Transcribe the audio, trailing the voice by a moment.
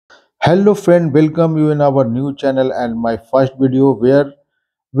Hello friend, welcome you in our new channel and my first video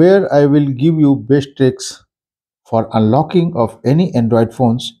where I will give you best tricks for unlocking of any Android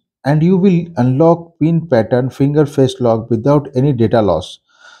phones, and you will unlock pin pattern finger face lock without any data loss.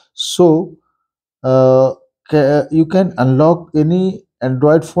 So uh, you can unlock any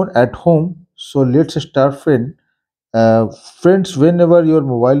Android phone at home. So let's start friend. Friends, whenever your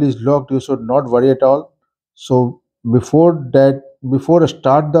mobile is locked, you should not worry at all. So before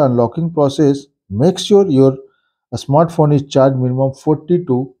start the unlocking process, make sure your smartphone is charged minimum 40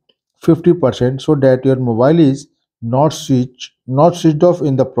 to 50% so that your mobile is not switched off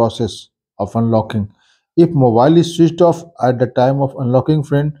in the process of unlocking. If mobile is switched off at the time of unlocking,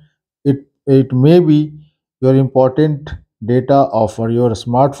 friend, it may be your important data of your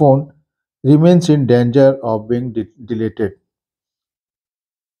smartphone remains in danger of being deleted.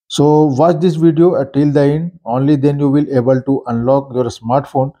 So watch this video till the end. Only then you will able to unlock your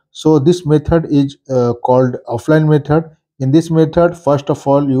smartphone. So this method is called offline method. In this method, first of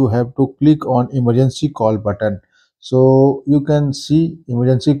all, you have to click on emergency call button. So you can see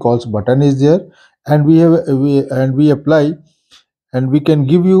emergency calls button is there, and we apply, and we can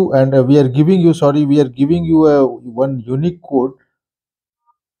give you, and we are giving you, sorry, we are giving you a one unique code.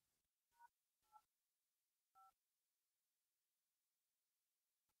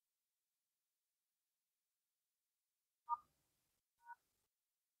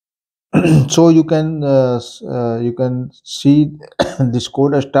 So you can see this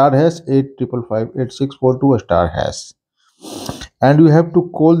code star has 8555642 star has, and you have to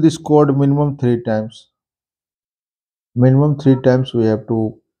call this code minimum three times we have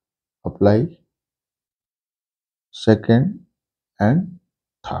to apply, second and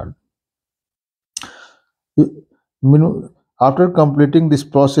third. After completing this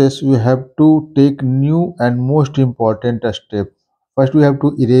process, you have to take new and most important step. First, we have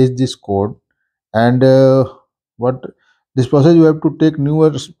to erase this code, and what this process you have to take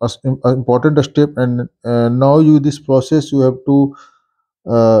newer important step. And now you this process you have to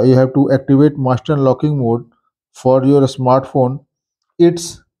activate master unlocking mode for your smartphone.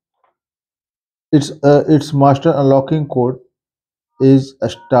 Its master unlocking code is a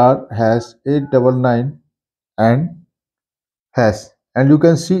star has 899 and has, and you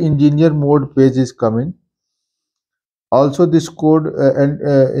can see engineer mode page is coming. Also this code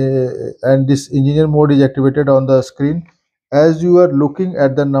and this engineer mode is activated on the screen as you are looking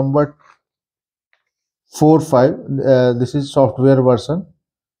at the number 45. This is software version.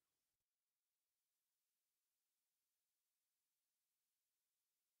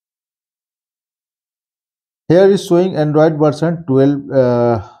 Here is showing Android version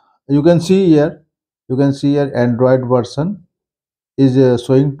 12. You can see here, Android version is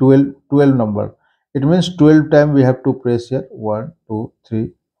showing 12 number. It means 12 time we have to press here: 1 2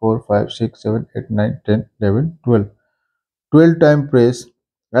 3 4 5 6 7 8 9 10 11 12. 12 time press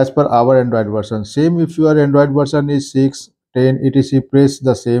as per our Android version. Same if your Android version is 6, 10, etc. Press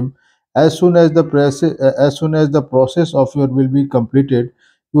the same. As soon as the process of your will be completed,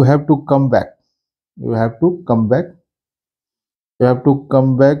 you have to come back. You have to come back. You have to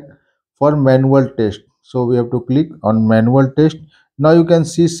come back for manual test. So we have to click on manual test. Now you can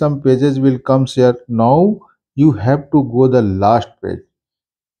see some pages will come here. Now you have to go the last page,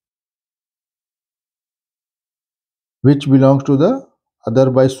 which belongs to the other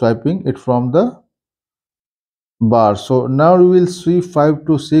by swiping it from the bar. So now you will see 5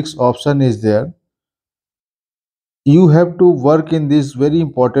 to 6 option is there. You have to work in this very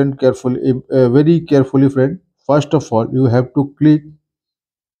important carefully, very carefully, friend. First of all, you have to click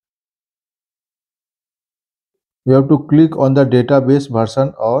on the database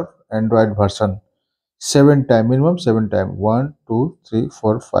version or Android version 7 time, minimum 7 time, 1 2 3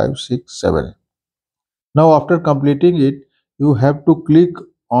 4 5 6 7. Now after completing it, you have to click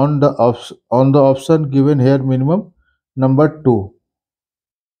on the option given here, minimum number 2.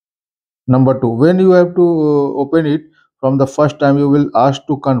 Number 2, when you have to open it from the first time, you will ask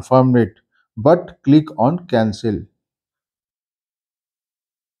to confirm it, but click on cancel.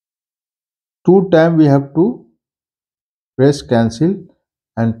 Two time we have to press cancel,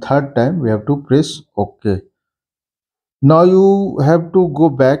 and third time we have to press OK. Now you have to go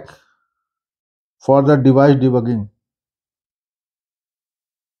back for the device debugging.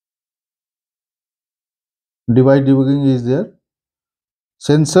 Device debugging is there.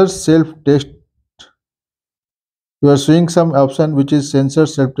 Sensor self test. You are seeing some option which is sensor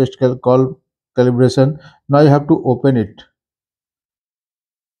self test call calibration. Now you have to open it,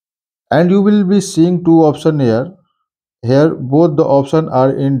 and you will be seeing two option here. Here both the options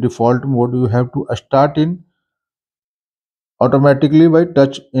are in default mode. You have to start in automatically by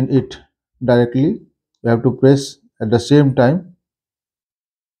touch in it directly. You have to press at the same time.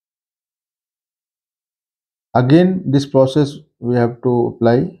 Again, this process we have to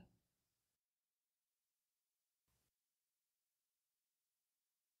apply.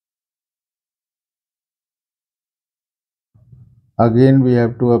 Again, we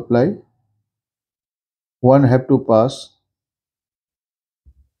have to apply. One have to pass.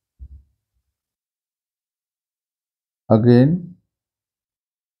 Again,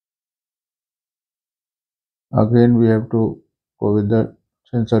 we have to go with the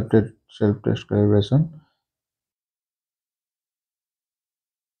sensor self-test calibration.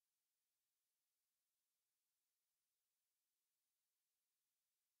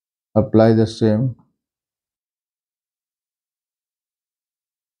 Apply the same.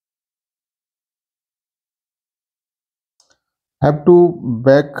 Have to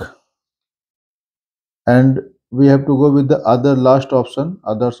back, and we have to go with the other last option,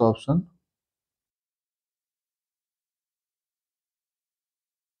 others option.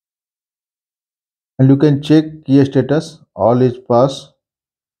 And you can check key status, all is pass,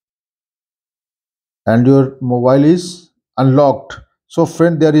 and your mobile is unlocked. So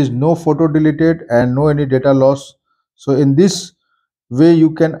friend, there is no photo deleted and no any data loss. So in this way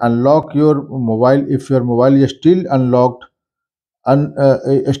you can unlock your mobile. If your mobile is still unlocked,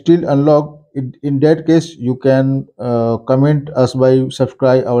 still unlocked, in that case you can comment us by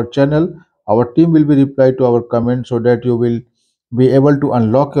subscribe our channel. Our team will be reply to our comment so that you will be able to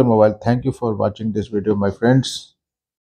unlock your mobile. Thank you for watching this video, my friends.